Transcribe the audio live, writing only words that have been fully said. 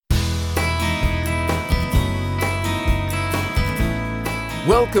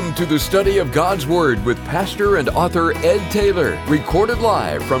Welcome to the study of God's Word with pastor and author Ed Taylor, recorded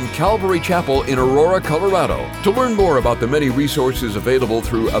live from Calvary Chapel in Aurora, Colorado. To learn more about the many resources available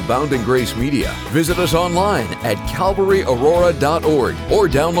through Abounding Grace Media, visit us online at calvaryaurora.org or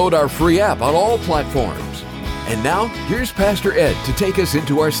download our free app on all platforms. And now, here's Pastor Ed to take us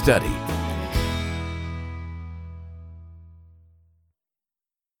into our study.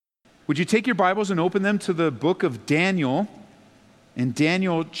 Would you take your Bibles and open them to the book of Daniel? In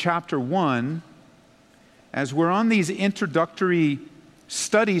Daniel chapter 1, as we're on these introductory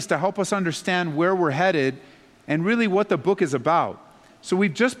studies to help us understand where we're headed and really what the book is about. So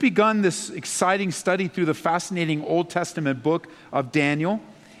we've just begun this exciting study through the fascinating Old Testament book of Daniel,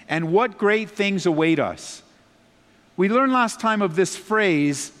 and what great things await us. We learned last time of this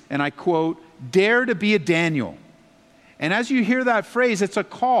phrase, and I quote, "Dare to be a Daniel." And as you hear that phrase, it's a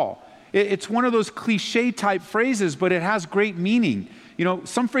call. It's one of those cliche type phrases, but it has great meaning. You know,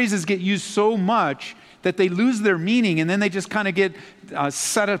 some phrases get used so much that they lose their meaning and then they just kind of get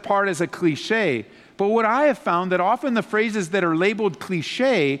set apart as a cliche. But what I have found that often the phrases that are labeled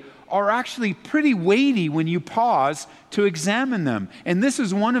cliche are actually pretty weighty when you pause to examine them. And this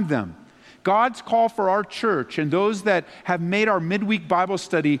is one of them. God's call for our church and those that have made our midweek Bible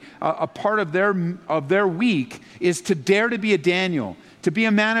study a part of their week is to dare to be a Daniel, to be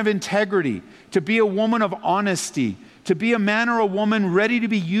a man of integrity, to be a woman of honesty, to be a man or a woman ready to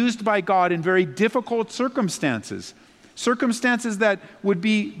be used by God in very difficult circumstances. Circumstances that would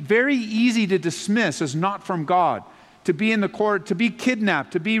be very easy to dismiss as not from God. To be in the court, to be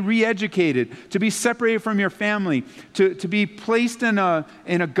kidnapped, to be re-educated, to be separated from your family, to be placed in a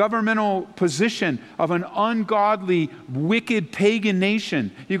governmental position of an ungodly, wicked, pagan nation.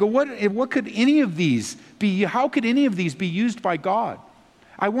 You go, what could any of these be? How could any of these be used by God?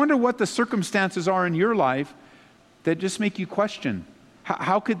 I wonder what the circumstances are in your life that just make you question,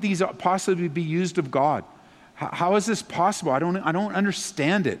 how could these possibly be used of God? How is this possible? I don't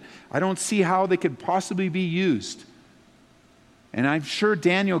understand it. I don't see how they could possibly be used. And I'm sure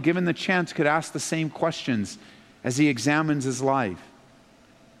Daniel, given the chance, could ask the same questions as he examines his life.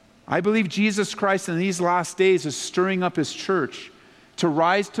 I believe Jesus Christ in these last days is stirring up his church to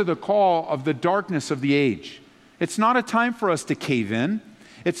rise to the call of the darkness of the age. It's not a time for us to cave in.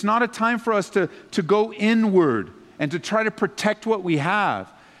 It's not a time for us to go inward and to try to protect what we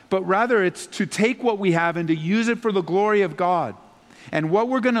have, but rather it's to take what we have and to use it for the glory of God. And what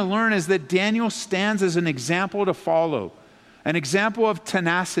we're going to learn is that Daniel stands as an example to follow. An example of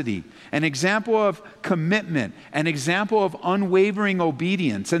tenacity, an example of commitment, an example of unwavering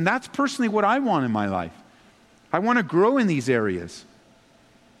obedience. And that's personally what I want in my life. I want to grow in these areas.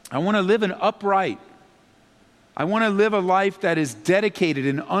 I want to live an upright. I want to live a life that is dedicated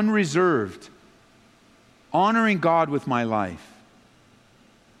and unreserved, honoring God with my life.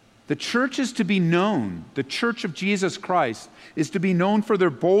 The church is to be known, the church of Jesus Christ is to be known for their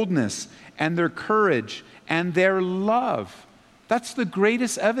boldness and their courage and their love. That's the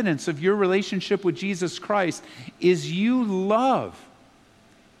greatest evidence of your relationship with Jesus Christ, is you love.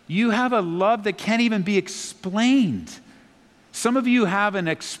 You have a love that can't even be explained. Some of you have an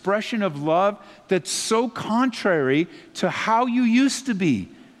expression of love that's so contrary to how you used to be.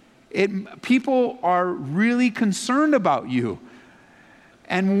 People are really concerned about you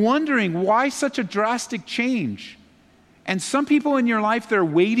and wondering why such a drastic change. And some people in your life, they're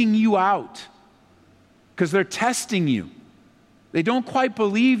waiting you out because they're testing you. They don't quite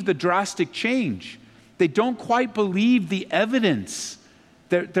believe the drastic change. They don't quite believe the evidence.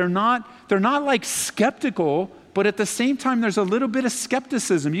 They're not like skeptical, but at the same time, there's a little bit of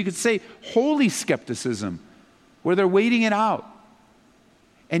skepticism. You could say holy skepticism, where they're waiting it out.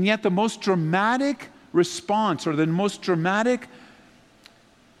 And yet the most dramatic response, or the most dramatic,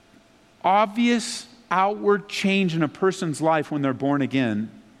 obvious outward change in a person's life when they're born again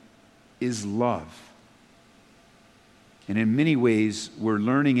is love. And in many ways, we're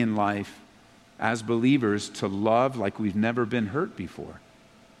learning in life as believers to love like we've never been hurt before.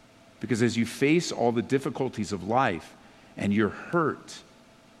 Because as you face all the difficulties of life, and you're hurt,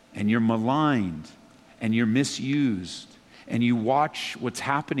 and you're maligned, and you're misused, and you watch what's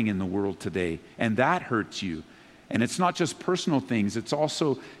happening in the world today, and that hurts you. And it's not just personal things, it's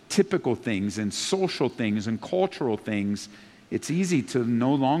also typical things, and social things, and cultural things. It's easy to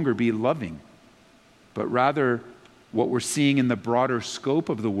no longer be loving, but rather what we're seeing in the broader scope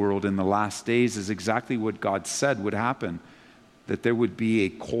of the world in the last days is exactly what God said would happen, that there would be a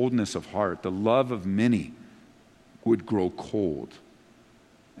coldness of heart. The love of many would grow cold.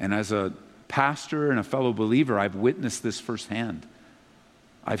 And as a pastor and a fellow believer, I've witnessed this firsthand.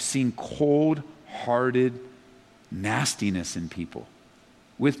 I've seen cold-hearted nastiness in people.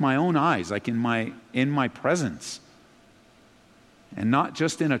 with my own eyes, like in my presence. And not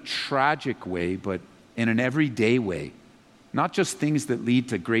just in a tragic way, but in an everyday way. Not just things that lead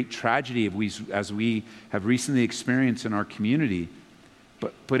to great tragedy as we have recently experienced in our community,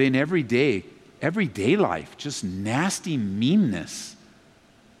 but in everyday life, just nasty meanness.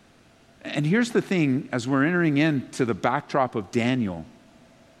 And here's the thing, as we're entering into the backdrop of Daniel,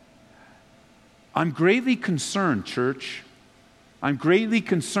 I'm greatly concerned, church. I'm greatly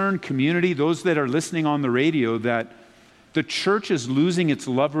concerned, community, those that are listening on the radio, that the church is losing its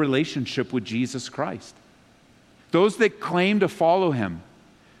love relationship with Jesus Christ. Those that claim to follow him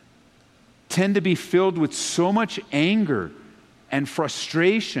tend to be filled with so much anger and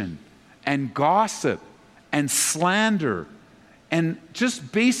frustration and gossip and slander and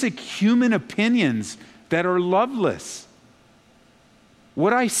just basic human opinions that are loveless.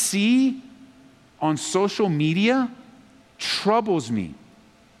 What I see on social media troubles me.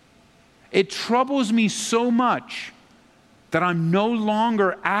 It troubles me so much that I'm no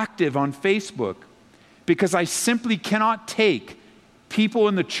longer active on Facebook because I simply cannot take people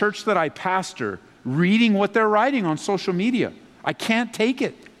in the church that I pastor reading what they're writing on social media. I can't take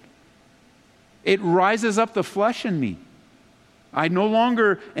it. It rises up the flesh in me. I no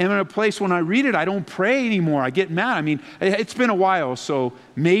longer am in a place when I read it, I don't pray anymore. I get mad. I mean, it's been a while, so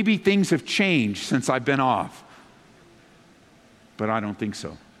maybe things have changed since I've been off. But I don't think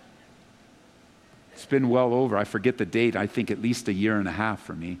so. It's been well over, I forget the date, I think at least a year and a half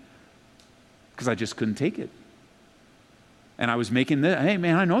for me, because I just couldn't take it. And I was making this, hey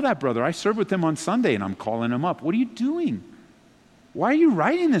man, I know that brother. I served with him on Sunday, and I'm calling him up. What are you doing? Why are you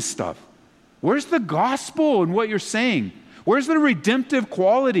writing this stuff? Where's the gospel in what you're saying? Where's the redemptive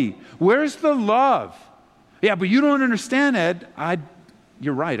quality? Where's the love? Yeah, but you don't understand, Ed.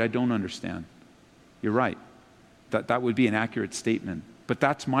 You're right, I don't understand. You're right. That would be an accurate statement. But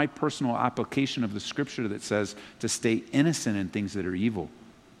that's my personal application of the scripture that says to stay innocent in things that are evil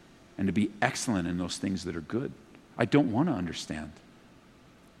and to be excellent in those things that are good. I don't want to understand.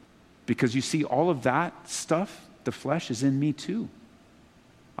 Because you see, all of that stuff, the flesh is in me too.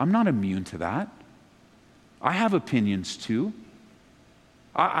 I'm not immune to that. I have opinions too.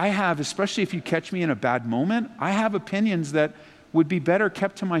 I have, especially if you catch me in a bad moment, I have opinions that would be better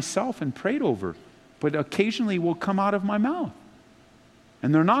kept to myself and prayed over, but occasionally will come out of my mouth.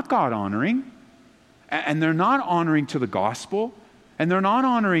 And they're not God-honoring, and they're not honoring to the gospel, and they're not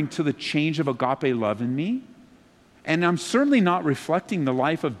honoring to the change of agape love in me. And I'm certainly not reflecting the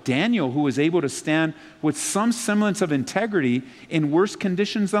life of Daniel, who was able to stand with some semblance of integrity in worse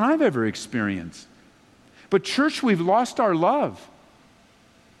conditions than I've ever experienced. But church, we've lost our love.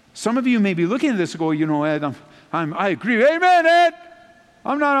 Some of you may be looking at this and go, you know, Ed, I agree. Amen, Ed.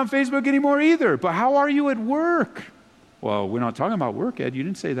 I'm not on Facebook anymore either. But how are you at work? Well, we're not talking about work, Ed. You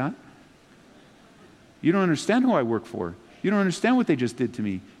didn't say that. You don't understand who I work for. You don't understand what they just did to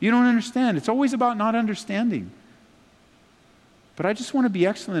me. You don't understand. It's always about not understanding. But I just want to be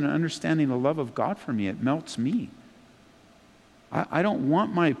excellent in understanding the love of God for me. It melts me. I don't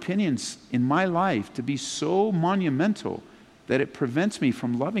want my opinions in my life to be so monumental that it prevents me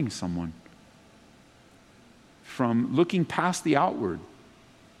from loving someone, from looking past the outward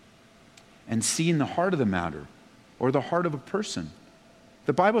and seeing the heart of the matter or the heart of a person.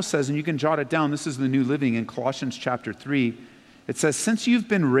 The Bible says, and you can jot it down, this is the New Living in Colossians chapter 3. It says, since you've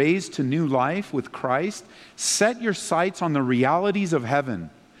been raised to new life with Christ, set your sights on the realities of heaven,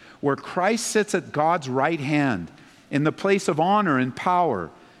 where Christ sits at God's right hand in the place of honor and power.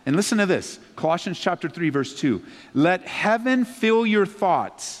 And listen to this, Colossians chapter 3, verse 2. Let heaven fill your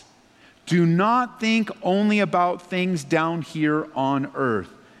thoughts. Do not think only about things down here on earth.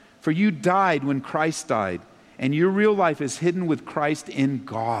 For you died when Christ died, and your real life is hidden with Christ in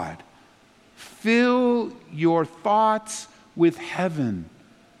God. Fill your thoughts with heaven.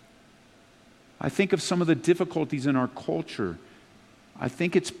 I think of some of the difficulties in our culture. I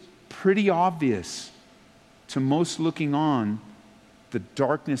think it's pretty obvious to most looking on the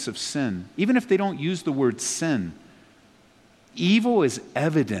darkness of sin. Even if they don't use the word sin, evil is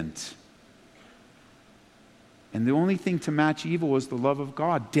evident. And the only thing to match evil is the love of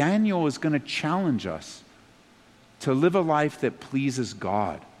God. Daniel is going to challenge us to live a life that pleases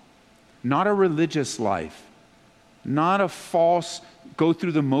God. Not a religious life. Not a false, go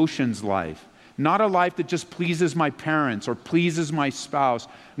through the motions life. Not a life that just pleases my parents or pleases my spouse.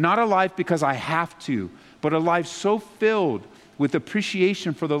 Not a life because I have to, but a life so filled with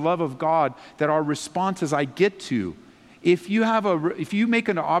appreciation for the love of God that our response is, I get to. If you make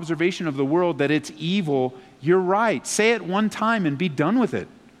an observation of the world that it's evil, you're right. Say it one time and be done with it.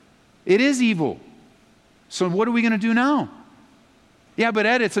 It is evil. So what are we going to do now? Yeah, but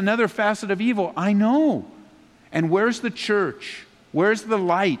Ed, it's another facet of evil. I know. And where's the church? Where's the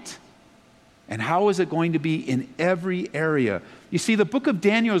light? And how is it going to be in every area? You see, the book of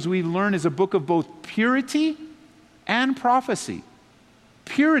Daniel, as we learn, is a book of both purity and prophecy.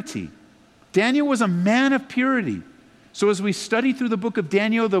 Purity. Daniel was a man of purity. So as we study through the book of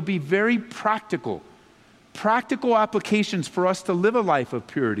Daniel, there'll be very practical applications for us to live a life of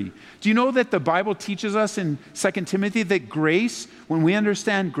purity. Do you know that the Bible teaches us in 2 Timothy that grace, when we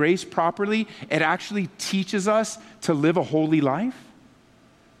understand grace properly, it actually teaches us to live a holy life?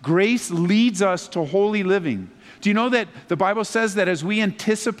 Grace leads us to holy living. Do you know that the Bible says that as we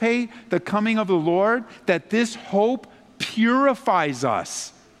anticipate the coming of the Lord, that this hope purifies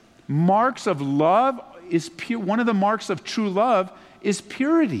us? Marks of love is pure. One of the marks of true love is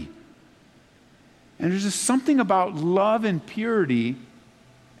purity. And there's just something about love and purity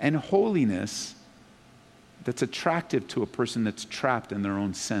and holiness that's attractive to a person that's trapped in their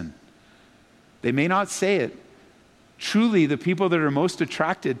own sin. They may not say it. Truly, the people that are most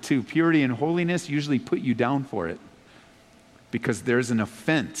attracted to purity and holiness usually put you down for it, because there's an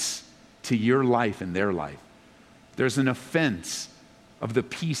offense to your life and their life. There's an offense of the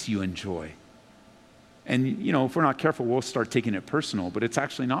peace you enjoy. And, if we're not careful, we'll start taking it personal, but it's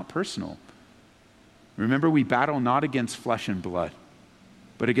actually not personal. Remember, we battle not against flesh and blood,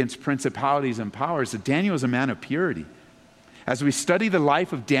 but against principalities and powers. Daniel is a man of purity. As we study the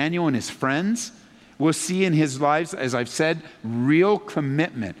life of Daniel and his friends, we'll see in his lives, as I've said, real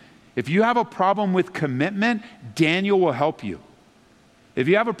commitment. If you have a problem with commitment, Daniel will help you. If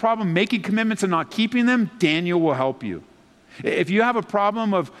you have a problem making commitments and not keeping them, Daniel will help you. If you have a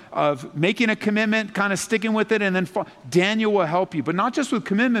problem of making a commitment, kind of sticking with it, and then Daniel will help you. But not just with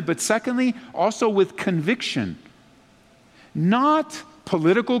commitment, but secondly, also with conviction. Not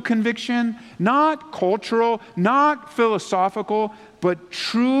political conviction, not cultural, not philosophical, but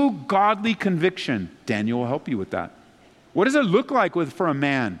true godly conviction. Daniel will help you with that. What does it look like for a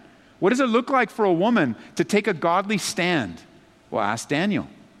man? What does it look like for a woman to take a godly stand? Well, ask Daniel.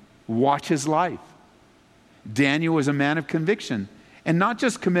 Watch his life. Daniel was a man of conviction. And not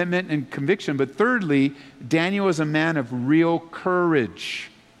just commitment and conviction, but thirdly, Daniel was a man of real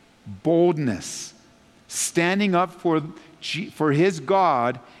courage, boldness, standing up for his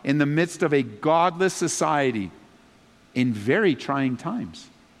God in the midst of a godless society in very trying times.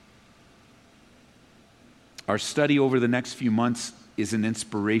 Our study over the next few months is an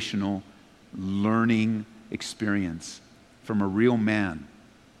inspirational learning experience from a real man.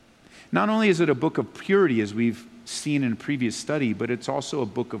 Not only is it a book of purity, as we've seen in a previous study, but it's also a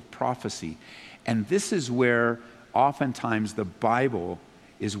book of prophecy. And this is where oftentimes the Bible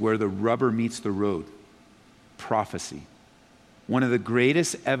is where the rubber meets the road. Prophecy. One of the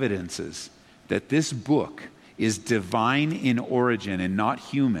greatest evidences that this book is divine in origin and not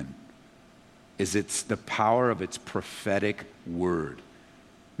human is it's the power of its prophetic word.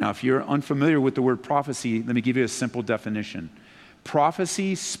 Now, if you're unfamiliar with the word prophecy, let me give you a simple definition.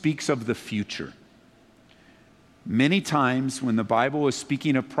 Prophecy speaks of the future. Many times when the Bible is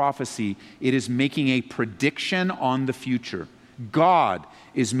speaking of prophecy, it is making a prediction on the future. God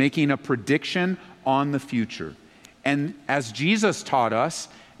is making a prediction on the future. And as Jesus taught us,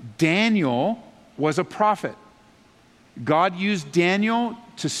 Daniel was a prophet. God used Daniel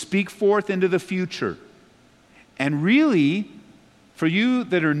to speak forth into the future. And really, for you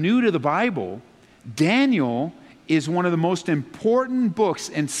that are new to the Bible, Daniel is one of the most important books,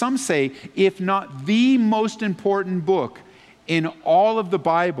 and some say, if not the most important book in all of the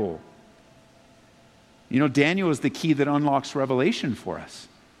Bible. Daniel is the key that unlocks revelation for us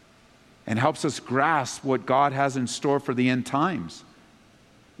and helps us grasp what God has in store for the end times.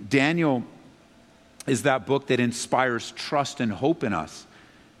 Daniel is that book that inspires trust and hope in us,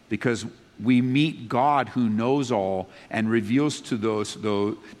 because we meet God who knows all and reveals to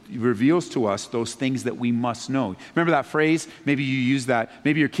us those things that we must know. Remember that phrase? Maybe you use that.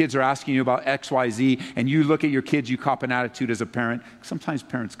 Maybe your kids are asking you about X, Y, Z, and you look at your kids, you cop an attitude as a parent. Sometimes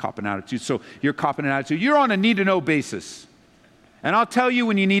parents cop an attitude. So you're copping an attitude. You're on a need-to-know basis. And I'll tell you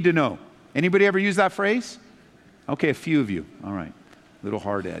when you need to know. Anybody ever use that phrase? Okay, a few of you. All right. Little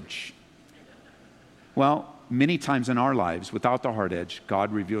hard edge. Well, many times in our lives, without the hard edge,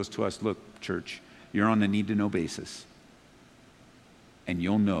 God reveals to us, look, church, you're on a need-to-know basis. And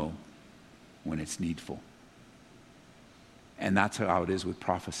you'll know when it's needful. And that's how it is with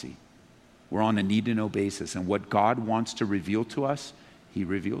prophecy. We're on a need-to-know basis. And what God wants to reveal to us, He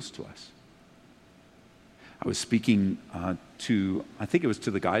reveals to us. I was speaking I think it was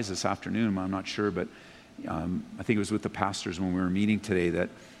to the guys this afternoon, I'm not sure, but I think it was with the pastors when we were meeting today, that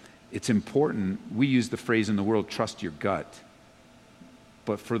it's important. We use the phrase in the world, trust your gut.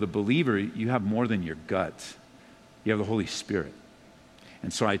 But for the believer, you have more than your gut. You have the Holy Spirit.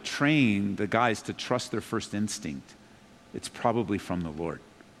 And so I train the guys to trust their first instinct. It's probably from the Lord.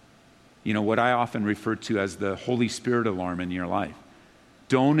 You know, what I often refer to as the Holy Spirit alarm in your life.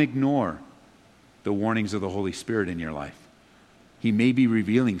 Don't ignore the warnings of the Holy Spirit in your life. He may be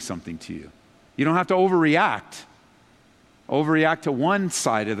revealing something to you. You don't have to overreact. Overreact to one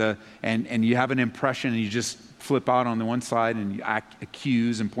side of and you have an impression and you just flip out on the one side and you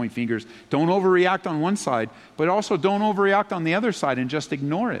accuse and point fingers. Don't overreact on one side, but also don't overreact on the other side and just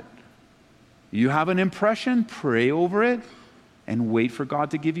ignore it. You have an impression, pray over it, and wait for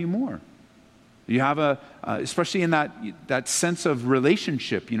God to give you more. You have especially in that sense of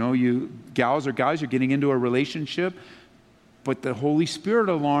relationship, you know, you gals or guys, you're getting into a relationship, but the Holy Spirit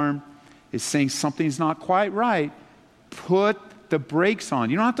alarm is saying something's not quite right. Put the brakes on.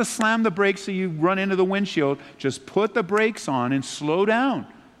 You don't have to slam the brakes so you run into the windshield. Just put the brakes on and slow down.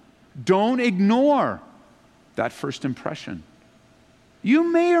 Don't ignore that first impression.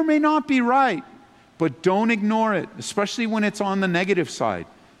 You may or may not be right, but don't ignore it, especially when it's on the negative side.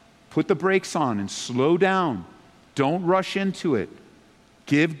 Put the brakes on and slow down. Don't rush into it.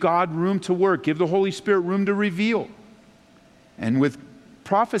 Give God room to work. Give the Holy Spirit room to reveal. And with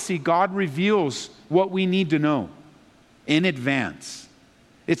prophecy, God reveals what we need to know in advance.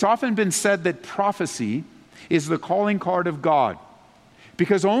 It's often been said that prophecy is the calling card of God,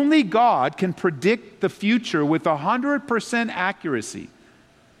 because only God can predict the future with 100% accuracy.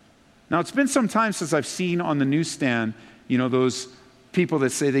 Now, it's been some time since I've seen on the newsstand, you know, those people that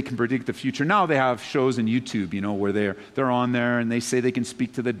say they can predict the future. Now they have shows on YouTube, you know, where they're on there and they say they can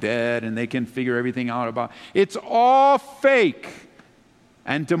speak to the dead and they can figure everything out about. It's all fake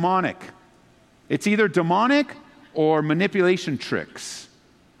and demonic. It's either demonic or manipulation tricks,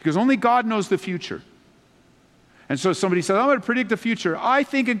 because only God knows the future. And so somebody said, I'm going to predict the future. I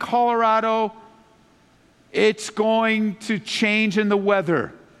think in Colorado, it's going to change in the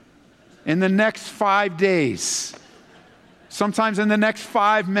weather in the next 5 days, sometimes in the next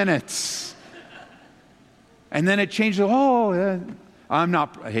 5 minutes. And then it changes. I am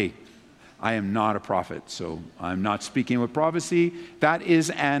not a prophet, so I'm not speaking with prophecy. That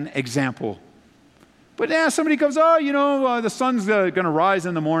is an example. But somebody comes, the sun's going to rise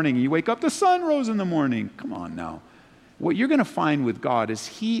in the morning. You wake up, the sun rose in the morning. Come on now. What you're going to find with God is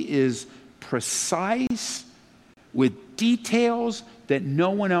He is precise with details that no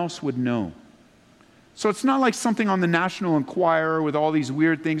one else would know. So it's not like something on the National Enquirer with all these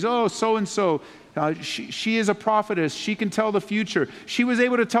weird things. Oh, so-and-so, she is a prophetess. She can tell the future. She was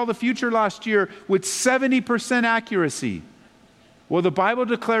able to tell the future last year with 70% accuracy. Well, the Bible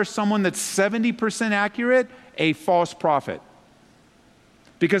declares someone that's 70% accurate a false prophet.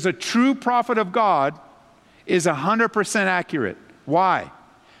 Because a true prophet of God is 100% accurate. Why?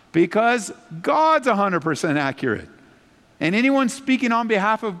 Because God's 100% accurate. And anyone speaking on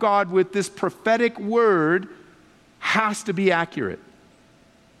behalf of God with this prophetic word has to be accurate.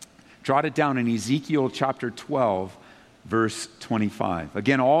 Jot it down in Ezekiel chapter 12, verse 25.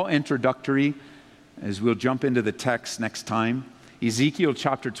 Again, all introductory, as we'll jump into the text next time. Ezekiel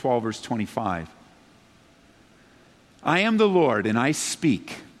chapter 12, verse 25. I am the Lord, and I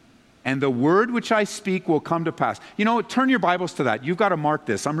speak, and the word which I speak will come to pass. You know, turn your Bibles to that. You've got to mark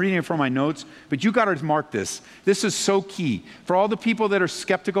this. I'm reading it from my notes, but you've got to mark this. This is so key. For all the people that are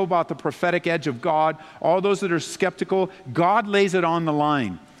skeptical about the prophetic edge of God, all those that are skeptical, God lays it on the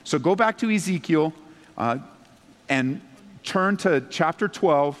line. So go back to Ezekiel and turn to chapter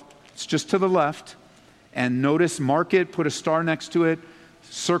 12. It's just to the left. And notice, mark it, put a star next to it,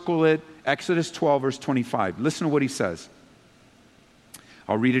 circle it, Exodus 12, verse 25. Listen to what he says.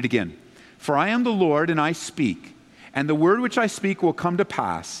 I'll read it again. For I am the Lord, and I speak, and the word which I speak will come to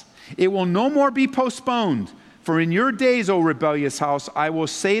pass. It will no more be postponed. For in your days, O rebellious house, I will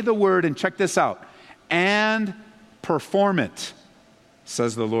say the word, and check this out, and perform it,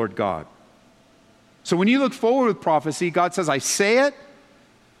 says the Lord God. So when you look forward with prophecy, God says, I say it,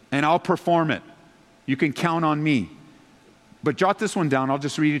 and I'll perform it. You can count on me. But jot this one down. I'll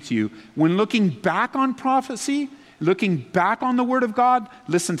just read it to you. When looking back on prophecy, looking back on the Word of God,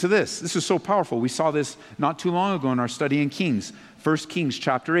 listen to this. This is so powerful. We saw this not too long ago in our study in Kings. 1 Kings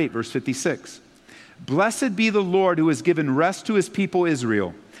chapter 8, verse 56. Blessed be the Lord who has given rest to his people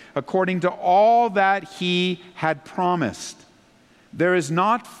Israel, according to all that he had promised. There has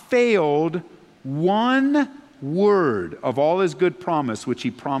not failed one word of all his good promise, which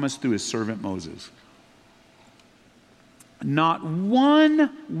he promised through his servant Moses. Not one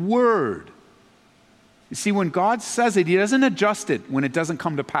word. You see, when God says it, he doesn't adjust it when it doesn't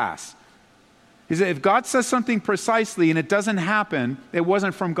come to pass. Is that if God says something precisely and it doesn't happen, it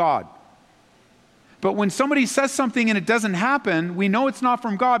wasn't from God. But when somebody says something and it doesn't happen, we know it's not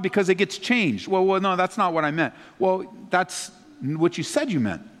from God because it gets changed. Well, no, that's not what I meant. Well, that's what you said you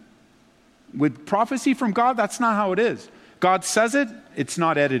meant. With prophecy from God, that's not how it is. God says it, it's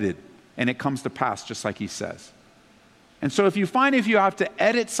not edited, and it comes to pass just like he says. And so if you have to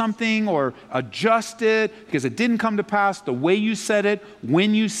edit something or adjust it because it didn't come to pass, the way you said it,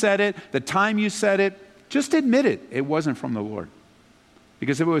 when you said it, the time you said it, just admit it. It wasn't from the Lord.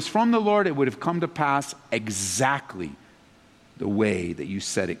 Because if it was from the Lord, it would have come to pass exactly the way that you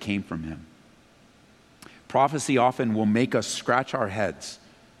said it came from him. Prophecy often will make us scratch our heads.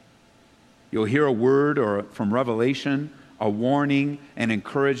 You'll hear a word or from Revelation, a warning, an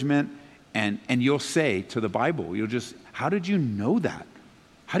encouragement, and you'll say to the Bible, how did you know that?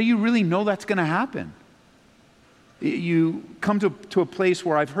 How do you really know that's going to happen? You come to a place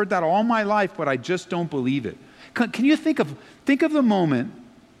where I've heard that all my life, but I just don't believe it. Can you think of the moment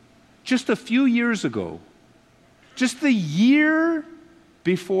just a few years ago, just the year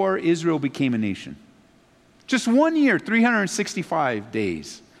before Israel became a nation? Just 1 year, 365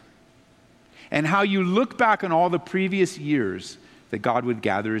 days. And how you look back on all the previous years that God would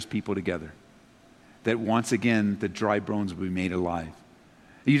gather his people together. That once again, the dry bones would be made alive.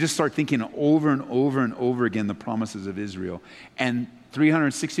 You just start thinking over and over and over again the promises of Israel. And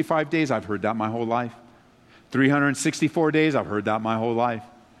 365 days, I've heard that my whole life. 364 days, I've heard that my whole life.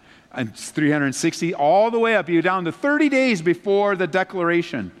 And 360, all the way up, you're down to 30 days before the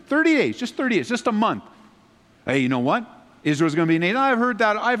declaration. 30 days, just a month. Hey, you know what? Israel's going to be a nation. I've heard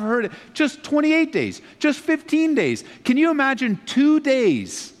that. I've heard it. Just 28 days, just 15 days. Can you imagine 2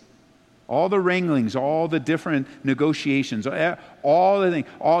 days? All the wranglings, all the different negotiations, all the things,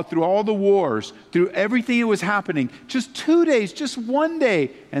 through all the wars, through everything that was happening. Just 2 days, just 1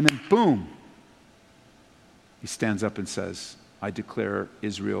 day, and then boom. He stands up and says, I declare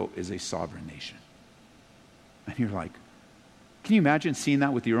Israel is a sovereign nation. And you're like, can you imagine seeing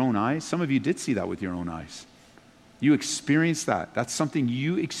that with your own eyes? Some of you did see that with your own eyes. You experienced that. That's something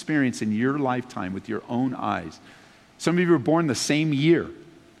you experience in your lifetime with your own eyes. Some of you were born the same year.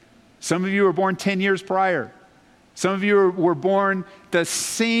 Some of you were born 10 years prior. Some of you were born the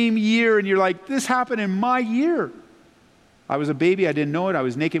same year, and you're like, this happened in my year. I was a baby, I didn't know it. I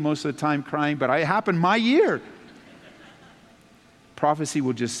was naked most of the time crying, but it happened my year. Prophecy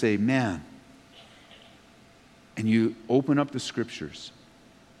will just say, man. And you open up the scriptures.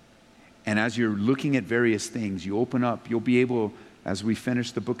 And as you're looking at various things, you open up, you'll be able, as we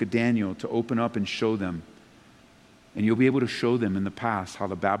finish the book of Daniel, to open up and show them. And you'll be able to show them in the past how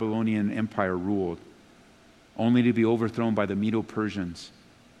the Babylonian Empire ruled, only to be overthrown by the Medo-Persians,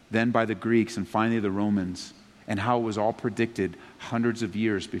 then by the Greeks, and finally the Romans, and how it was all predicted hundreds of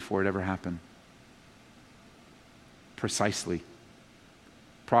years before it ever happened. Precisely.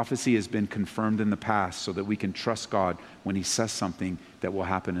 Prophecy has been confirmed in the past so that we can trust God when he says something that will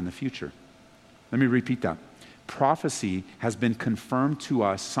happen in the future. Let me repeat that. Prophecy has been confirmed to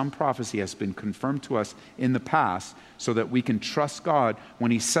us, some prophecy has been confirmed to us in the past so that we can trust God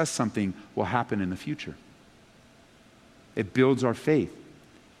when he says something will happen in the future. It builds our faith.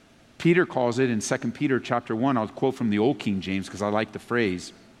 Peter calls it in 2 Peter chapter 1, I'll quote from the Old King James because I like the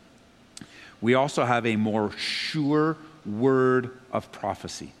phrase. We also have a more sure word of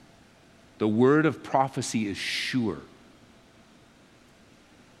prophecy. The word of prophecy is sure.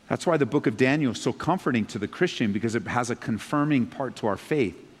 That's why the book of Daniel is so comforting to the Christian, because it has a confirming part to our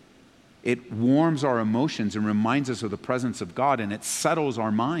faith. It warms our emotions and reminds us of the presence of God, and it settles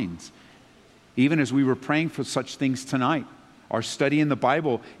our minds. Even as we were praying for such things tonight, our study in the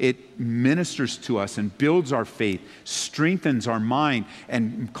Bible, it ministers to us and builds our faith, strengthens our mind,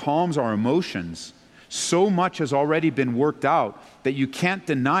 and calms our emotions. So much has already been worked out that you can't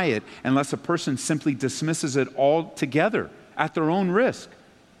deny it unless a person simply dismisses it altogether at their own risk.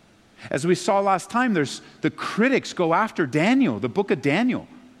 As we saw last time, there's the critics go after Daniel, the book of Daniel.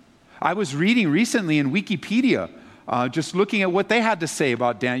 I was reading recently in Wikipedia, just looking at what they had to say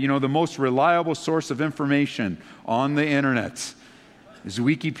about Daniel. You know, the most reliable source of information on the internet is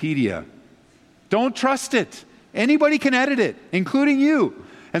Wikipedia. Don't trust it. Anybody can edit it, including you.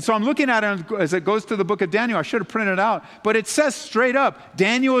 And so I'm looking at it as it goes to the book of Daniel. I should have printed it out. But it says straight up,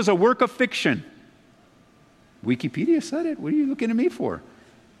 Daniel is a work of fiction. Wikipedia said it. What are you looking at me for?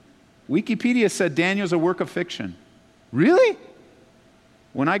 Wikipedia said Daniel's a work of fiction. Really?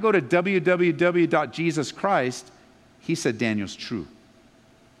 When I go to www.jesuschrist, he said Daniel's true.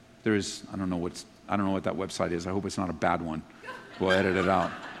 There is, I don't know what that website is. I hope it's not a bad one. We'll edit it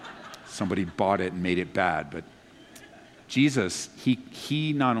out. Somebody bought it and made it bad, but Jesus,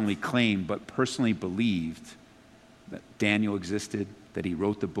 he not only claimed, but personally believed that Daniel existed, that he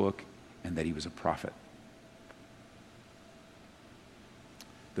wrote the book, and that he was a prophet.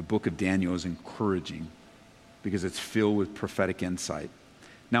 The book of Daniel is encouraging because it's filled with prophetic insight.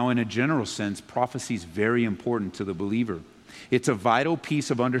 Now, in a general sense, prophecy is very important to the believer. It's a vital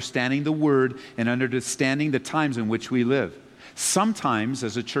piece of understanding the Word and understanding the times in which we live. Sometimes,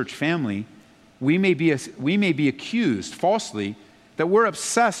 as a church family, we may be accused falsely that we're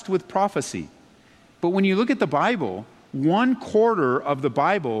obsessed with prophecy. But when you look at the Bible, 1/4 of the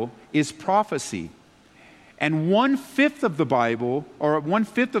Bible is prophecy. And 1/5 of the Bible, or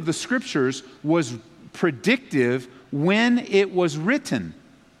 1/5 of the scriptures, was predictive when it was written.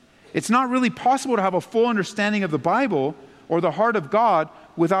 It's not really possible to have a full understanding of the Bible or the heart of God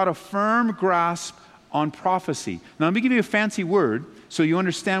without a firm grasp on prophecy. Now, let me give you a fancy word so you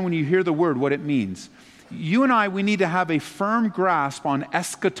understand when you hear the word what it means. You and I, we need to have a firm grasp on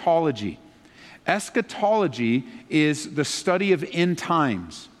eschatology. Eschatology is the study of end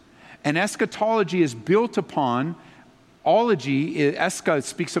times. And eschatology is built upon ology. Escha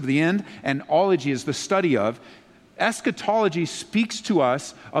speaks of the end, and ology is the study of. Eschatology speaks to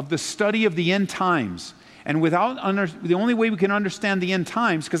us of the study of the end times. And the only way we can understand the end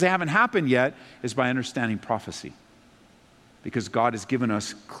times, because they haven't happened yet, is by understanding prophecy. Because God has given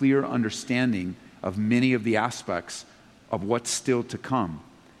us clear understanding of many of the aspects of what's still to come.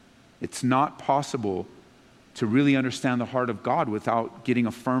 It's not possible to really understand the heart of God without getting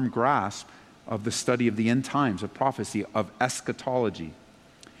a firm grasp of the study of the end times, of prophecy, of eschatology.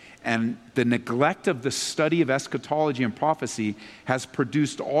 And the neglect of the study of eschatology and prophecy has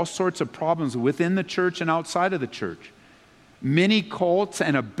produced all sorts of problems within the church and outside of the church. Many cults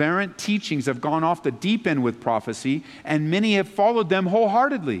and aberrant teachings have gone off the deep end with prophecy, and many have followed them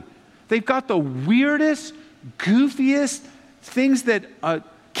wholeheartedly. They've got the weirdest, goofiest things that a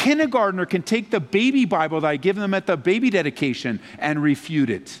kindergartner can take the baby Bible that I give them at the baby dedication and refute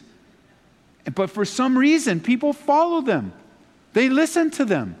it. But for some reason, people follow them. They listen to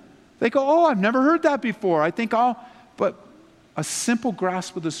them. They go, oh, I've never heard that before. I think but a simple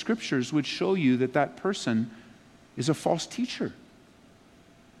grasp of the scriptures would show you that that person is a false teacher.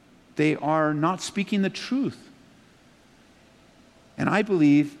 They are not speaking the truth. And I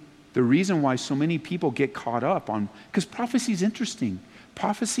believe the reason why so many people get caught up on, because prophecy is interesting.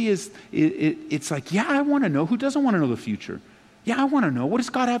 Prophecy it's like, yeah, I want to know. Who doesn't want to know the future? Yeah, I want to know. What does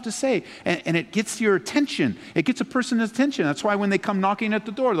God have to say? And it gets your attention. It gets a person's attention. That's why when they come knocking at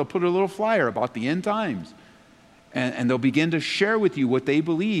the door, they'll put a little flyer about the end times. And they'll begin to share with you what they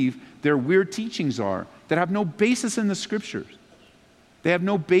believe their weird teachings are that have no basis in the scriptures. They have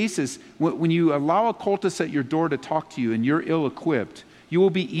no basis. When you allow a cultist at your door to talk to you and you're ill-equipped, you will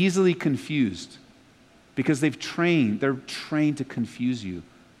be easily confused because they're trained to confuse you.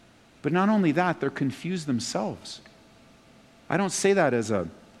 But not only that, they're confused themselves. I don't say that as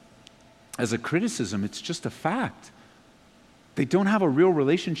a criticism. It's just a fact. They don't have a real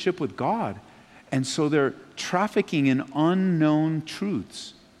relationship with God. And so they're trafficking in unknown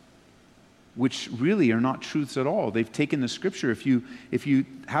truths, which really are not truths at all. They've taken the scripture. If you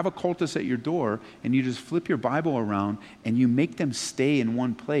have a cultist at your door and you just flip your Bible around and you make them stay in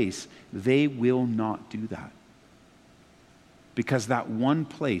one place, they will not do that. Because that one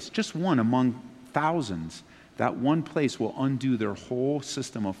place, just one among thousands, that one place will undo their whole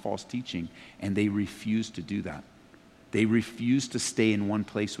system of false teaching, and they refuse to do that. They refuse to stay in one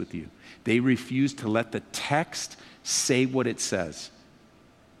place with you. They refuse to let the text say what it says.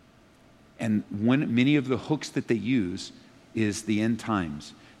 And many of the hooks that they use is the end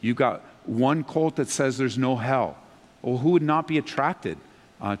times. You've got one cult that says there's no hell. Well, who would not be attracted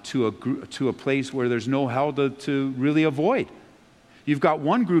to a place where there's no hell to really avoid? You've got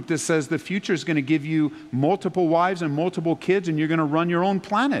one group that says the future is going to give you multiple wives and multiple kids and you're going to run your own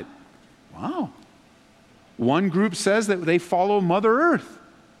planet. Wow. One group says that they follow Mother Earth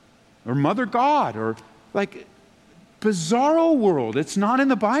or Mother God or like bizarro world. It's not in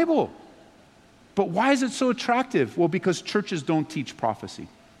the Bible. But why is it so attractive? Well, because churches don't teach prophecy.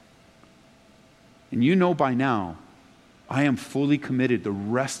 And you know by now, I am fully committed the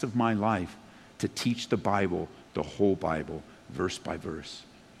rest of my life to teach the Bible, the whole Bible, verse by verse,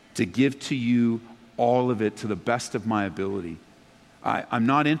 to give to you all of it to the best of my ability. I'm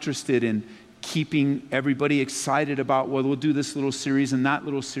not interested in keeping everybody excited about, well, we'll do this little series and that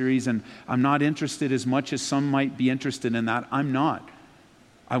little series, and I'm not interested as much as some might be interested in that. I'm not.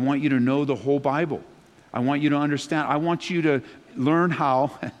 I want you to know the whole Bible. I want you to understand. I want you to learn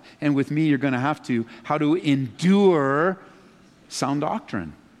how, and with me you're going to have to, how to endure sound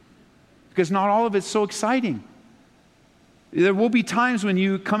doctrine. Because not all of it's so exciting. There will be times when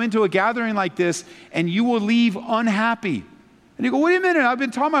you come into a gathering like this and you will leave unhappy. And you go, wait a minute, I've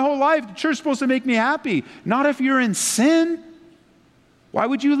been taught my whole life, the church is supposed to make me happy. Not if you're in sin. Why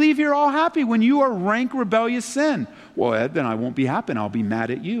would you leave here all happy when you are rank rebellious sin? Well, Ed, then I won't be happy and I'll be mad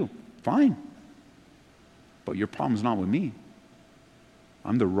at you. Fine. But your problem's not with me.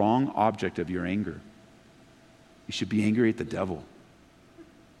 I'm the wrong object of your anger. You should be angry at the devil.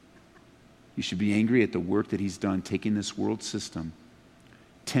 You should be angry at the work that he's done, taking this world system,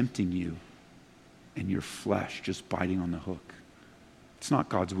 tempting you, and your flesh just biting on the hook. It's not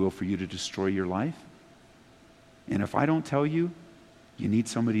God's will for you to destroy your life. And if I don't tell you, you need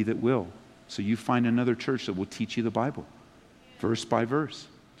somebody that will. So you find another church that will teach you the Bible, verse by verse.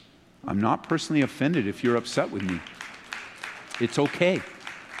 I'm not personally offended if you're upset with me. It's okay.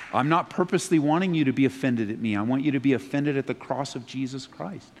 I'm not purposely wanting you to be offended at me. I want you to be offended at the cross of Jesus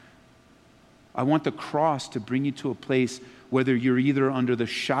Christ. I want the cross to bring you to a place whether you're either under the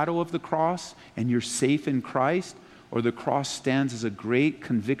shadow of the cross and you're safe in Christ, or the cross stands as a great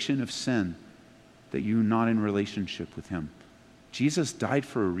conviction of sin that you're not in relationship with him. Jesus died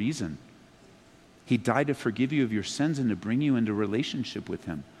for a reason. He died to forgive you of your sins and to bring you into relationship with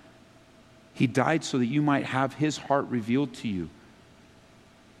him. He died so that you might have his heart revealed to you.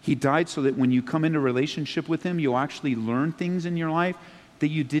 He died so that when you come into relationship with him, you'll actually learn things in your life that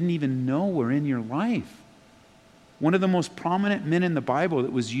you didn't even know were in your life. One of the most prominent men in the Bible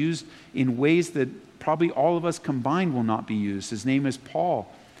that was used in ways that probably all of us combined will not be used. His name is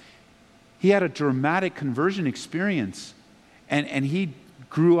Paul. He had a dramatic conversion experience, and he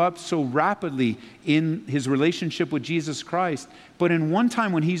grew up so rapidly in his relationship with Jesus Christ. But in one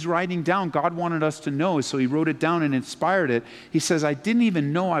time when he's writing down, God wanted us to know, so he wrote it down and inspired it. He says, I didn't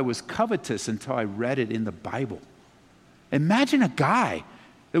even know I was covetous until I read it in the Bible. Imagine a guy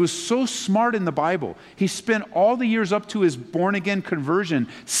that was so smart in the Bible. He spent all the years up to his born-again conversion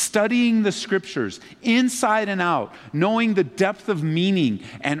studying the scriptures inside and out, knowing the depth of meaning.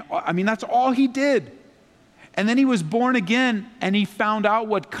 And I mean, that's all he did. And then he was born again and he found out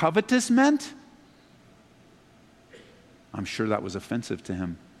what covetous meant. I'm sure that was offensive to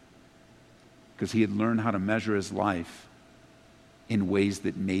him because he had learned how to measure his life in ways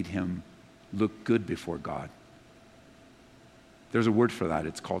that made him look good before God. There's a word for that.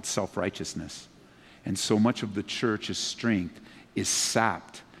 It's called self-righteousness. And so much of the church's strength is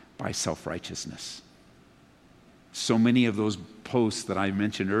sapped by self-righteousness. So many of those posts that I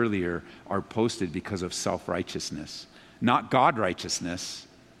mentioned earlier are posted because of self-righteousness. Not God-righteousness,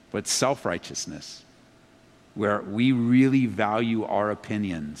 but self-righteousness, where we really value our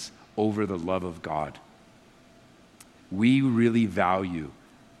opinions over the love of God. We really value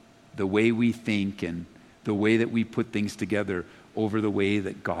the way we think and the way that we put things together over the way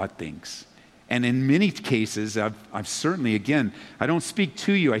that God thinks. And in many cases, I've certainly, again, I don't speak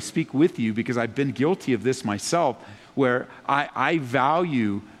to you, I speak with you because I've been guilty of this myself, where I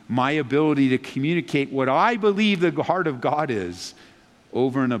value my ability to communicate what I believe the heart of God is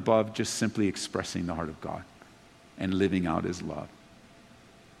over and above just simply expressing the heart of God and living out his love.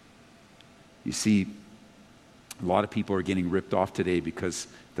 You see, a lot of people are getting ripped off today because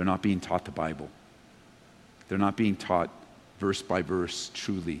they're not being taught the Bible. They're not being taught verse by verse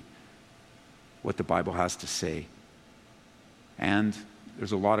truly what the Bible has to say. And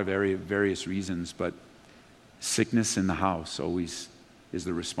there's a lot of various reasons, but sickness in the house always is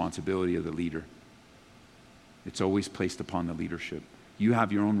the responsibility of the leader. It's always placed upon the leadership. You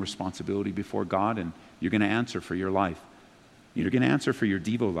have your own responsibility before God, and you're going to answer for your life. You're going to answer for your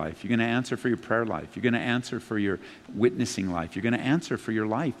Devo life. You're going to answer for your prayer life. You're going to answer for your witnessing life. You're going to answer for your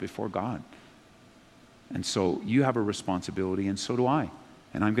life before God. And so you have a responsibility, and so do I.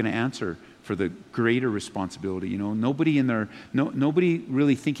 And I'm going to answer for the greater responsibility. You know, nobody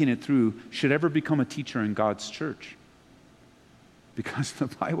really thinking it through should ever become a teacher in God's church. Because the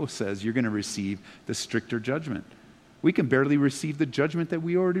Bible says you're going to receive the stricter judgment. We can barely receive the judgment that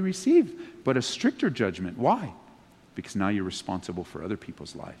we already received, but a stricter judgment. Why? Because now you're responsible for other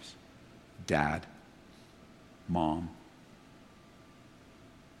people's lives. Dad, mom,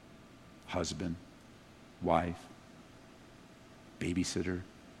 husband, wife, babysitter,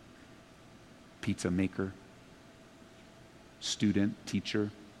 pizza maker, student, teacher.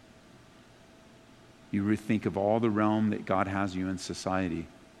 You think of all the realm that God has you in society.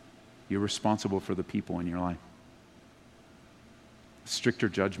 You're responsible for the people in your life. Stricter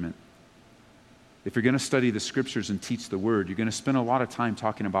judgment. If you're going to study the scriptures and teach the word, you're going to spend a lot of time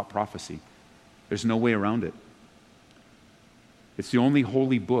talking about prophecy. There's no way around it. It's the only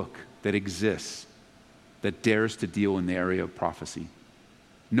holy book that exists that dares to deal in the area of prophecy.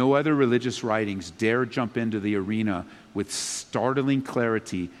 No other religious writings dare jump into the arena with startling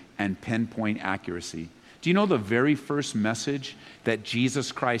clarity and pinpoint accuracy. Do you know the very first message that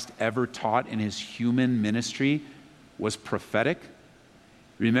Jesus Christ ever taught in his human ministry was prophetic?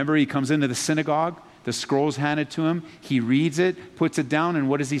 Remember, he comes into the synagogue, the scroll's handed to him, he reads it, puts it down, and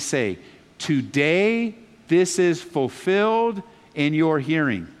what does he say? Today, this is fulfilled in your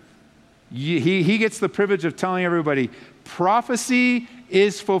hearing. He gets the privilege of telling everybody, prophecy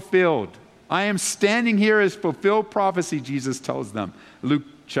is fulfilled. I am standing here as fulfilled prophecy, Jesus tells them. Luke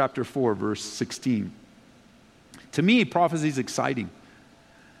chapter 4, verse 16. To me, prophecy is exciting.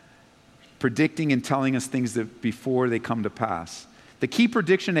 Predicting and telling us things that before they come to pass. The key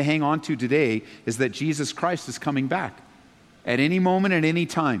prediction to hang on to today is that Jesus Christ is coming back at any moment, at any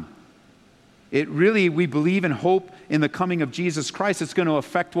time. We believe and hope in the coming of Jesus Christ. It's going to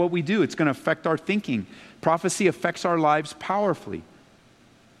affect what we do. It's going to affect our thinking. Prophecy affects our lives powerfully.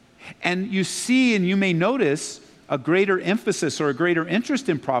 And you see, and you may notice, a greater emphasis or a greater interest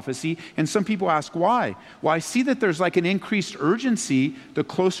in prophecy, and some people ask why. Well, I see that there's like an increased urgency the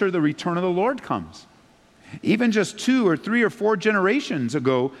closer the return of the Lord comes. Even just 2 or 3 or 4 generations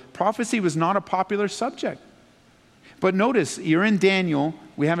ago, prophecy was not a popular subject. But notice, you're in Daniel.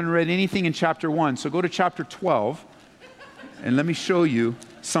 We haven't read anything in chapter 1, so go to chapter 12, and let me show you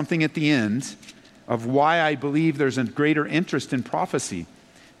something at the end of why I believe there's a greater interest in prophecy.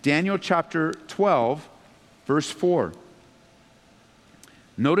 Daniel chapter 12, verse 4.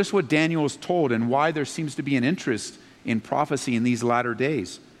 Notice what Daniel is told and why there seems to be an interest in prophecy in these latter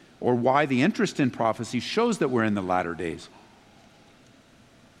days, or why the interest in prophecy shows that we're in the latter days.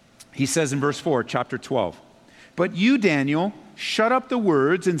 He says in verse 4, chapter 12, "But you, Daniel, shut up the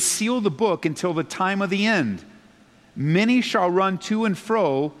words and seal the book until the time of the end. Many shall run to and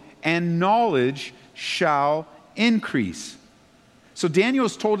fro, and knowledge shall increase." So Daniel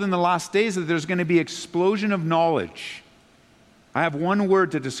is told in the last days that there's going to be an explosion of knowledge. I have one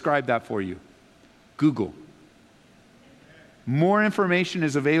word to describe that for you: Google. More information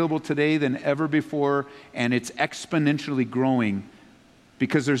is available today than ever before, and it's exponentially growing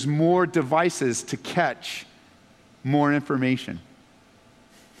because there's more devices to catch more information.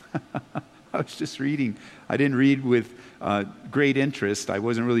 I was just reading. I didn't read with great interest. I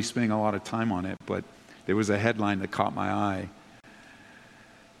wasn't really spending a lot of time on it, but there was a headline that caught my eye.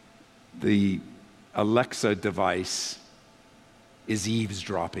 The Alexa device is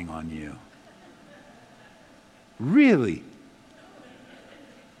eavesdropping on you. Really?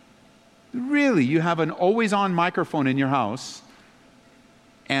 Really? You have an always-on microphone in your house,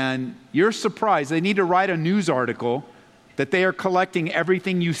 and you're surprised. They need to write a news article that they are collecting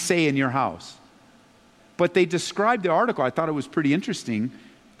everything you say in your house. But they described the article. I thought it was pretty interesting.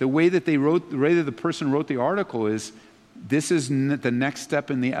 The way that the person wrote the article is, this is the next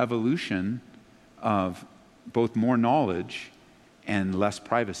step in the evolution of both more knowledge and less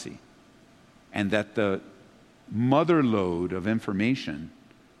privacy. And that the mother lode of information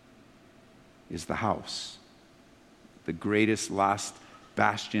is the house. The greatest last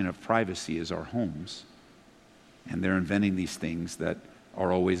bastion of privacy is our homes. And they're inventing these things that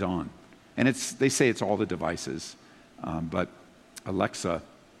are always on. And they say it's all the devices. But Alexa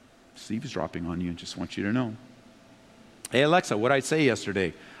is eavesdropping on you and just wants you to know. Hey, Alexa, what did I say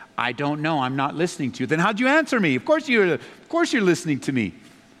yesterday? I don't know. I'm not listening to you. Then how'd you answer me? Of course you're listening to me.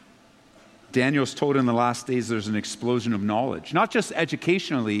 Daniel's told in the last days there's an explosion of knowledge. Not just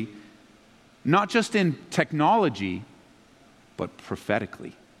educationally, not just in technology, but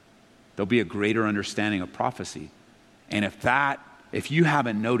prophetically. There'll be a greater understanding of prophecy. And if you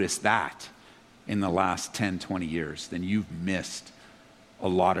haven't noticed that in the last 10, 20 years, then you've missed a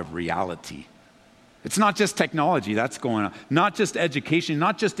lot of reality. It's not just technology that's going on, not just education,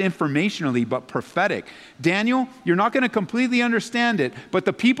 not just informationally, but prophetic. Daniel, you're not going to completely understand it, but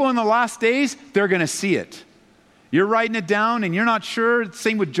the people in the last days, they're going to see it. You're writing it down and you're not sure.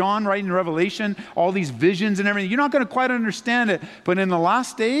 Same with John writing Revelation, all these visions and everything. You're not going to quite understand it. But in the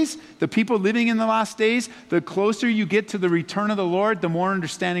last days, the people living in the last days, the closer you get to the return of the Lord, the more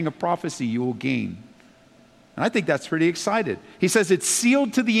understanding of prophecy you will gain. And I think that's pretty exciting. He says it's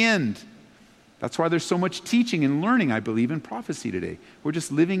sealed to the end. That's why there's so much teaching and learning, I believe, in prophecy today. We're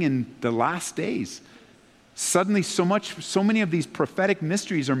just living in the last days. Suddenly, so many of these prophetic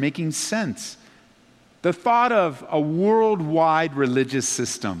mysteries are making sense. The thought of a worldwide religious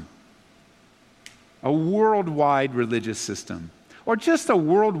system, or just a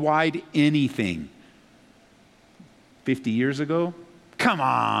worldwide anything. 50 years ago? Come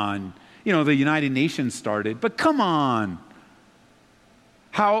on. The United Nations started, but come on.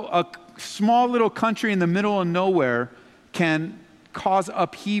 How a small little country in the middle of nowhere can cause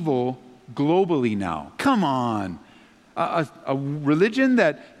upheaval globally now. Come on. A religion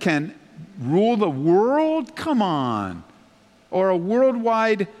that can rule the world? Come on. Or a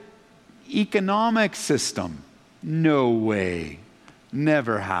worldwide economic system? No way.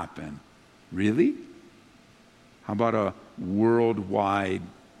 Never happen. Really? How about a worldwide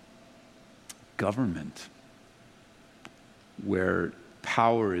government where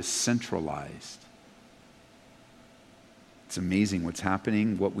power is centralized? It's amazing what's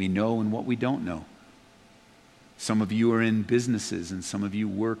happening, what we know and what we don't know. Some of you are in businesses and some of you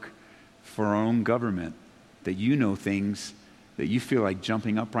work for our own government, that you know things that you feel like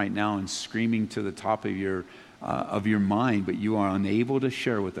jumping up right now and screaming to the top of your mind, but you are unable to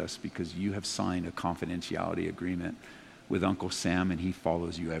share with us because you have signed a confidentiality agreement with Uncle Sam and he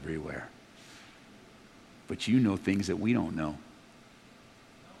follows you everywhere. But you know things that we don't know.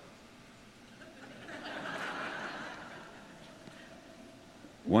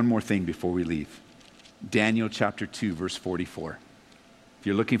 One more thing before we leave. Daniel chapter 2, verse 44. If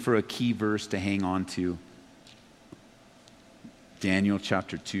you're looking for a key verse to hang on to, Daniel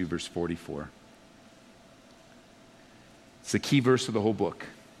chapter 2, verse 44. It's the key verse of the whole book.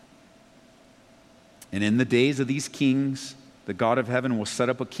 And in the days of these kings, the God of heaven will set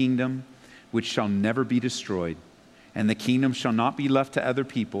up a kingdom which shall never be destroyed, and the kingdom shall not be left to other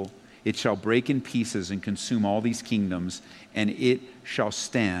people. It shall break in pieces and consume all these kingdoms, and it shall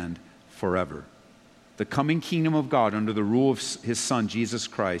stand forever. The coming kingdom of God under the rule of his Son, Jesus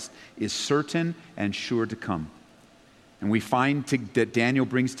Christ, is certain and sure to come. And we find that Daniel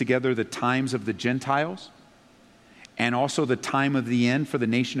brings together the times of the Gentiles and also the time of the end for the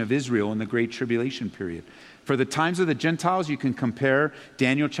nation of Israel in the Great Tribulation period. For the times of the Gentiles, you can compare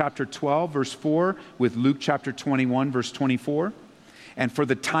Daniel chapter 12, verse 4 with Luke chapter 21, verse 24. And for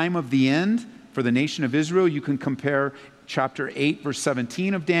the time of the end, for the nation of Israel, you can compare chapter 8, verse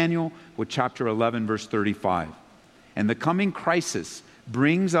 17 of Daniel with chapter 11, verse 35. And the coming crisis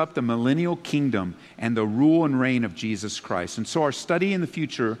brings up the millennial kingdom and the rule and reign of Jesus Christ. And so our study in the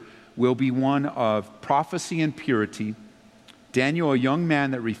future will be one of prophecy and purity. Daniel, a young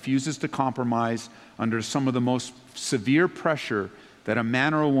man that refuses to compromise under some of the most severe pressure that a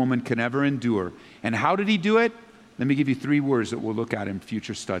man or a woman can ever endure. And how did he do it? Let me give you 3 words that we'll look at in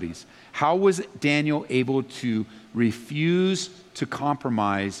future studies. How was Daniel able to refuse to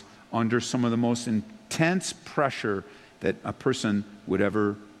compromise under some of the most intense pressure that a person would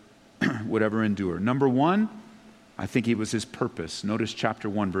ever endure? Number 1, I think it was his purpose. Notice chapter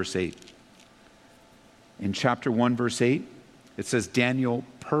 1, verse 8. In chapter 1, verse 8, it says, Daniel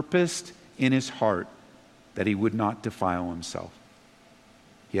purposed in his heart that he would not defile himself.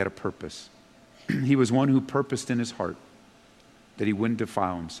 He had a purpose. He was one who purposed in his heart that he wouldn't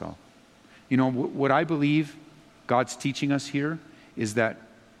defile himself. You know, what I believe God's teaching us here is that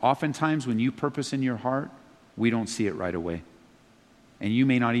oftentimes when you purpose in your heart, we don't see it right away. And you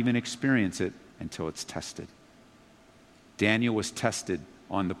may not even experience it until it's tested. Daniel was tested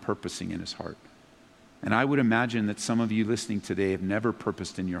on the purposing in his heart. And I would imagine that some of you listening today have never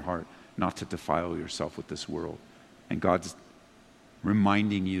purposed in your heart not to defile yourself with this world. And God's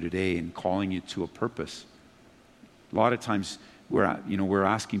reminding you today and calling you to a purpose. A lot of times we're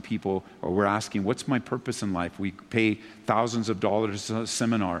asking people, or we're asking, what's my purpose in life? We pay thousands of dollars a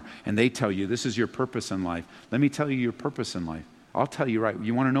seminar and they tell you this is your purpose in life. Let me tell you your purpose in life. I'll tell you right.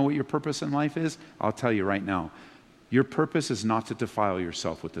 You want to know what your purpose in life is? I'll tell you right now. Your purpose is not to defile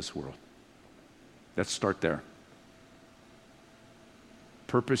yourself with this world. Let's start there.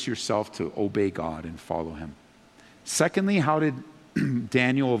 Purpose yourself to obey God and follow him. Secondly, how did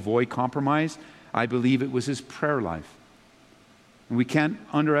Daniel avoid compromise? I believe it was his prayer life. And we can't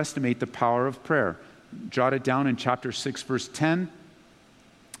underestimate the power of prayer. Jot it down in chapter 6, verse 10.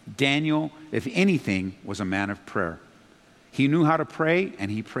 Daniel, if anything, was a man of prayer. He knew how to pray,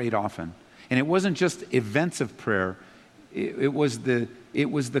 and he prayed often. And it wasn't just events of prayer. It was the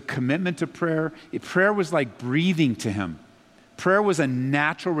commitment to prayer. Prayer was like breathing to him. Prayer was a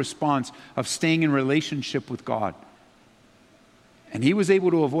natural response of staying in relationship with God. And he was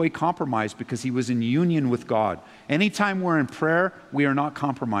able to avoid compromise because he was in union with God. Anytime we're in prayer, we are not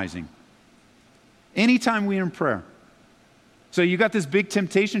compromising. Anytime we're in prayer. So you got this big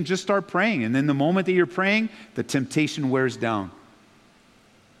temptation, just start praying. And then the moment that you're praying, the temptation wears down.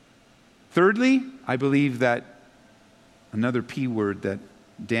 Thirdly, I believe that another P word that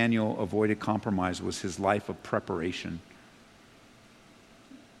Daniel avoided compromise was his life of preparation.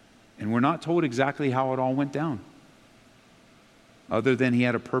 And we're not told exactly how it all went down, other than he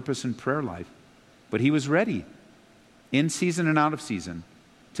had a purpose in prayer life. But he was ready, in season and out of season,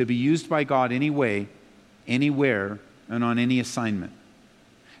 to be used by God any way, anywhere, and on any assignment.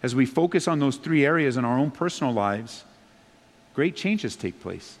 As we focus on those three areas in our own personal lives, great changes take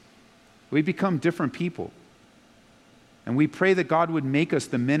place. We become different people. And we pray that God would make us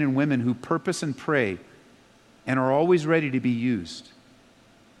the men and women who purpose and pray and are always ready to be used.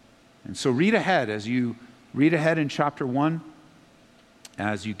 And so read ahead in chapter 1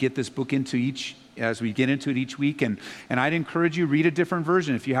 as you get this book as we get into it each week. And I'd encourage you, read a different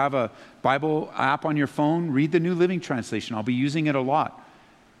version. If you have a Bible app on your phone, read the New Living Translation. I'll be using it a lot.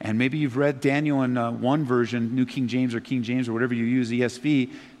 And maybe you've read Daniel in one version, New King James or King James or whatever you use,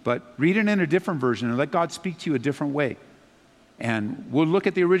 ESV, but read it in a different version and let God speak to you a different way. And we'll look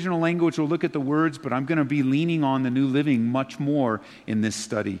at the original language, we'll look at the words, but I'm going to be leaning on the New Living much more in this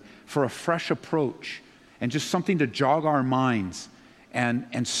study for a fresh approach and just something to jog our minds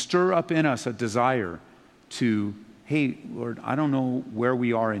and stir up in us a desire to, hey, Lord, I don't know where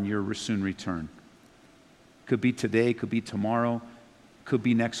we are in your soon return. Could be today, could be tomorrow, could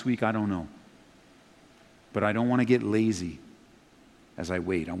be next week, I don't know. But I don't want to get lazy as I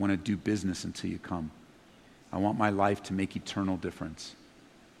wait. I want to do business until you come. I want my life to make eternal difference.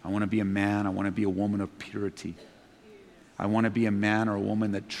 I want to be a man. I want to be a woman of purity. I want to be a man or a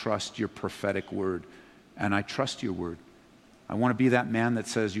woman that trusts your prophetic word. And I trust your word. I want to be that man that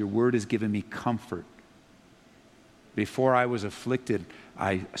says, your word has given me comfort. Before I was afflicted,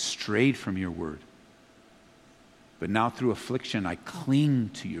 I strayed from your word. But now through affliction, I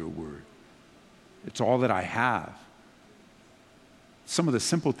cling to your word. It's all that I have. Some of the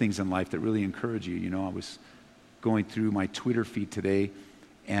simple things in life that really encourage you. You know, I was going through my Twitter feed today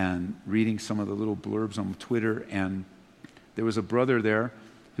and reading some of the little blurbs on Twitter, and there was a brother there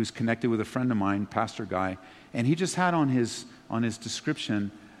who's connected with a friend of mine, pastor guy, and he just had on his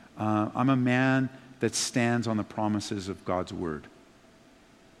description, I'm a man that stands on the promises of God's word.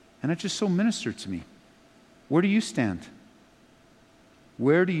 And it just so ministered to me. Where do you stand?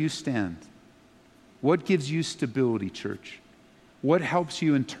 Where do you stand? What gives you stability, church? What helps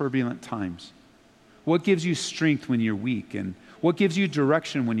you in turbulent times? What gives you strength when you're weak? And what gives you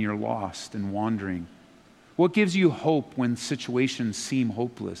direction when you're lost and wandering? What gives you hope when situations seem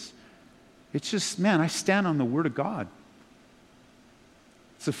hopeless? It's just, man, I stand on the Word of God.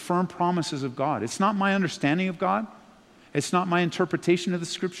 It's the firm promises of God. It's not my understanding of God. It's not my interpretation of the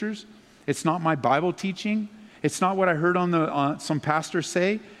Scriptures. It's not my Bible teaching. It's not what I heard on some pastors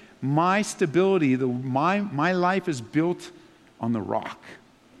say. My stability, my life is built on the rock.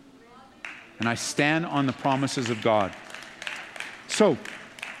 And I stand on the promises of God. So,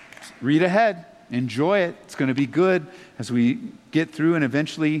 read ahead. Enjoy it. It's going to be good as we get through and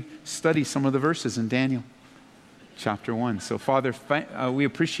eventually study some of the verses in Daniel chapter 1. So, Father, we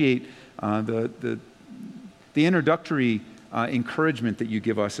appreciate the introductory encouragement that you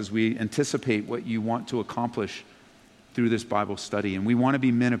give us as we anticipate what you want to accomplish through this Bible study. And we want to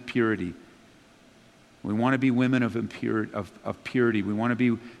be men of purity. We want to be women of purity. We want to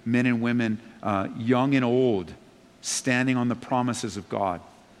be men and women, young and old, standing on the promises of God,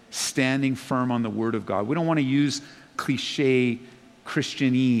 standing firm on the Word of God. We don't want to use cliche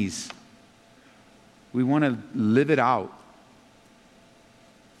Christianese. We want to live it out.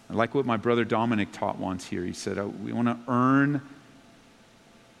 I like what my brother Dominic taught once here. He said, we want to earn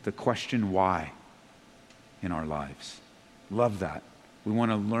the question why in our lives. Love that. We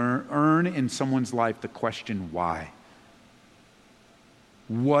want to earn in someone's life the question why.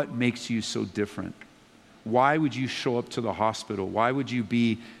 What makes you so different? Why would you show up to the hospital? Why would you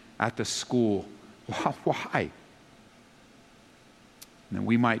be at the school? Why? And then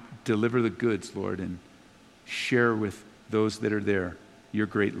we might deliver the goods, Lord, and share with those that are there your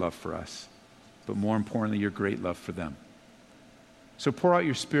great love for us. But more importantly, your great love for them. So pour out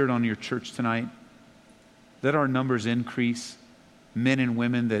your Spirit on your church tonight. Let our numbers increase. Men and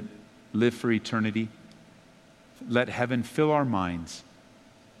women that live for eternity. Let heaven fill our minds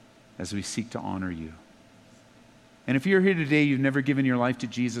as we seek to honor you. And if you're here today, you've never given your life to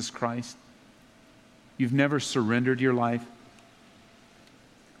Jesus Christ. You've never surrendered your life.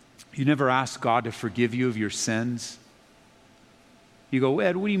 You never asked God to forgive you of your sins. You go,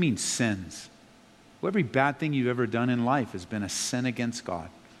 Ed, what do you mean sins? Well, every bad thing you've ever done in life has been a sin against God.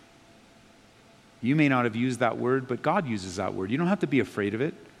 You may not have used that word, but God uses that word. You don't have to be afraid of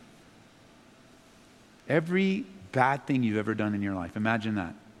it. Every bad thing you've ever done in your life, imagine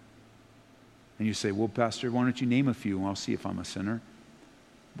that. And you say, well, Pastor, why don't you name a few and I'll see if I'm a sinner?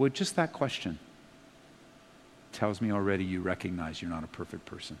 Well, just that question tells me already you recognize you're not a perfect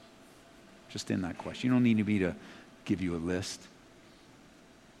person. Just in that question. You don't need me to give you a list.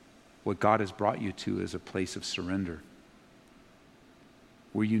 What God has brought you to is a place of surrender.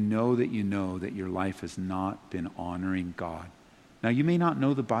 where you know that your life has not been honoring God. Now, you may not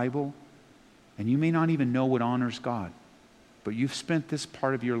know the Bible, and you may not even know what honors God, but you've spent this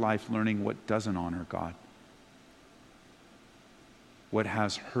part of your life learning what doesn't honor God, what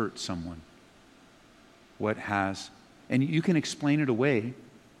has hurt someone, and you can explain it away,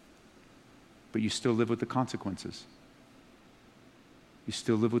 but you still live with the consequences. You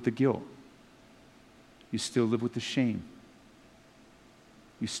still live with the guilt. You still live with the shame.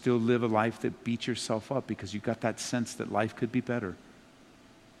 You still live a life that beats yourself up because you got that sense that life could be better.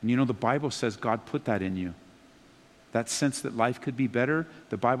 And you know, the Bible says God put that in you. That sense that life could be better,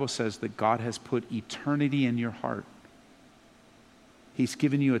 the Bible says that God has put eternity in your heart. He's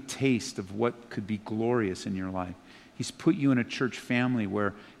given you a taste of what could be glorious in your life. He's put you in a church family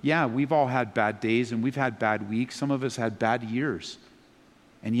where, yeah, we've all had bad days and we've had bad weeks. Some of us had bad years.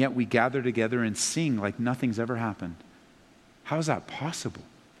 And yet we gather together and sing like nothing's ever happened. How is that possible?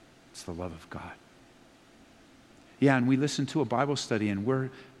 It's the love of God. Yeah, and we listen to a Bible study and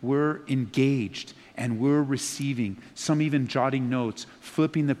we're engaged and we're receiving, some even jotting notes,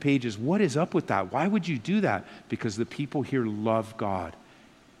 flipping the pages. What is up with that? Why would you do that? Because the people here love God.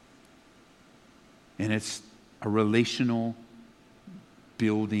 And it's a relational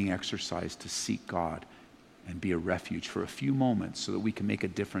building exercise to seek God and be a refuge for a few moments so that we can make a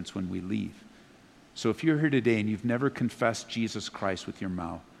difference when we leave. So if you're here today and you've never confessed Jesus Christ with your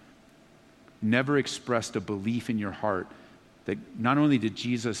mouth, never expressed a belief in your heart that not only did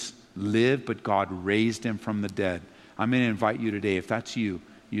Jesus live, but God raised him from the dead, I'm going to invite you today, if that's you,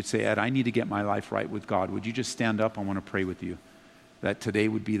 you'd say, Ed, I need to get my life right with God. Would you just stand up? I want to pray with you. That today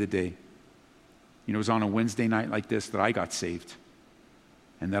would be the day. You know, it was on a Wednesday night like this that I got saved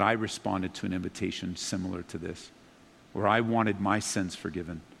and that I responded to an invitation similar to this, where I wanted my sins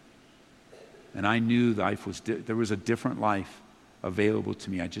forgiven. And I knew life was there was a different life available to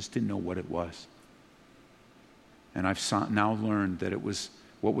me. I just didn't know what it was. And I've now learned that it was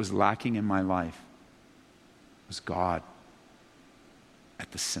what was lacking in my life was God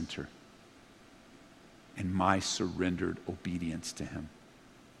at the center and my surrendered obedience to him.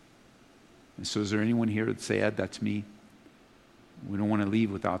 And so is there anyone here that say, Ed, that's me? We don't want to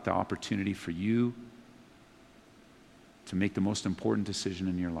leave without the opportunity for you to make the most important decision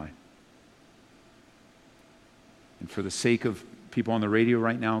in your life. And for the sake of people on the radio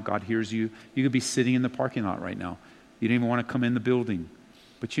right now, God hears you. You could be sitting in the parking lot right now. You don't even want to come in the building.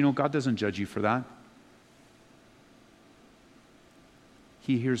 But you know, God doesn't judge you for that.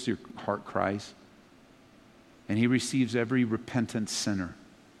 He hears your heart cries. And he receives every repentant sinner.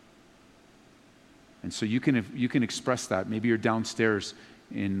 And so you can express that. Maybe you're downstairs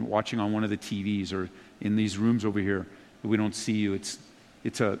in watching on one of the TVs or in these rooms over here that we don't see you. It's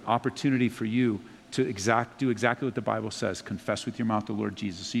an opportunity for you to do exactly what the Bible says. Confess with your mouth the Lord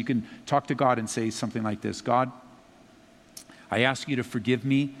Jesus. So you can talk to God and say something like this. God, I ask you to forgive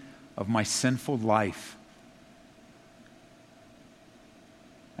me of my sinful life.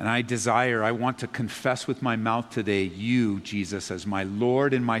 And I want to confess with my mouth today, you, Jesus, as my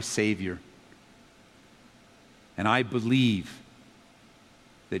Lord and my Savior. And I believe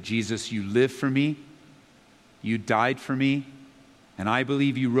that, Jesus, you lived for me, you died for me, and I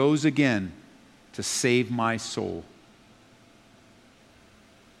believe you rose again to save my soul.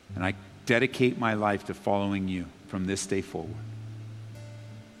 And I dedicate my life to following you from this day forward.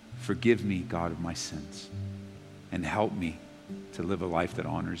 Forgive me, God, of my sins, and help me to live a life that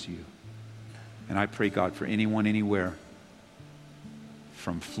honors you. And I pray, God, for anyone anywhere,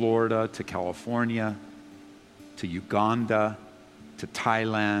 from Florida to California, to Uganda, to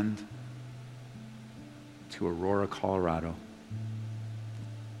Thailand, to Aurora, Colorado.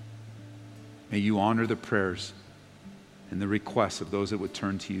 May you honor the prayers and the requests of those that would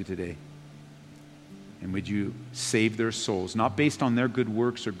turn to you today. And would you save their souls, not based on their good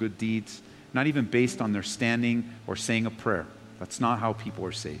works or good deeds, not even based on their standing or saying a prayer. That's not how people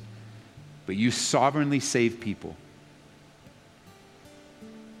are saved. But you sovereignly save people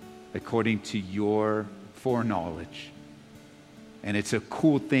according to your foreknowledge. And it's a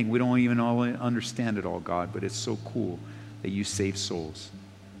cool thing. We don't even all understand it all, God, but it's so cool that you save souls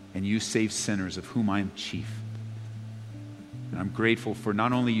and you save sinners, of whom I am chief. And I'm grateful for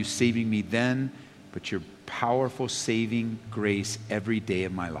not only you saving me then, but your powerful saving grace every day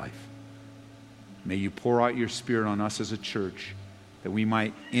of my life. May you pour out your Spirit on us as a church, that we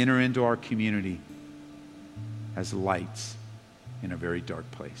might enter into our community as lights in a very dark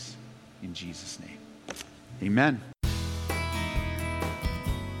place. In Jesus' name, amen.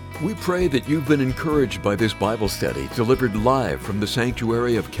 We pray that you've been encouraged by this Bible study delivered live from the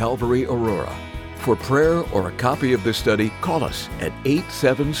sanctuary of Calvary Aurora. For prayer or a copy of this study, call us at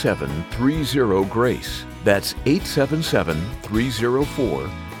 877-30-GRACE. That's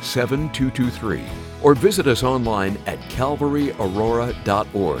 877-304-7223. Or visit us online at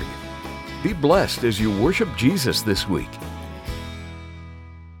calvaryaurora.org. Be blessed as you worship Jesus this week.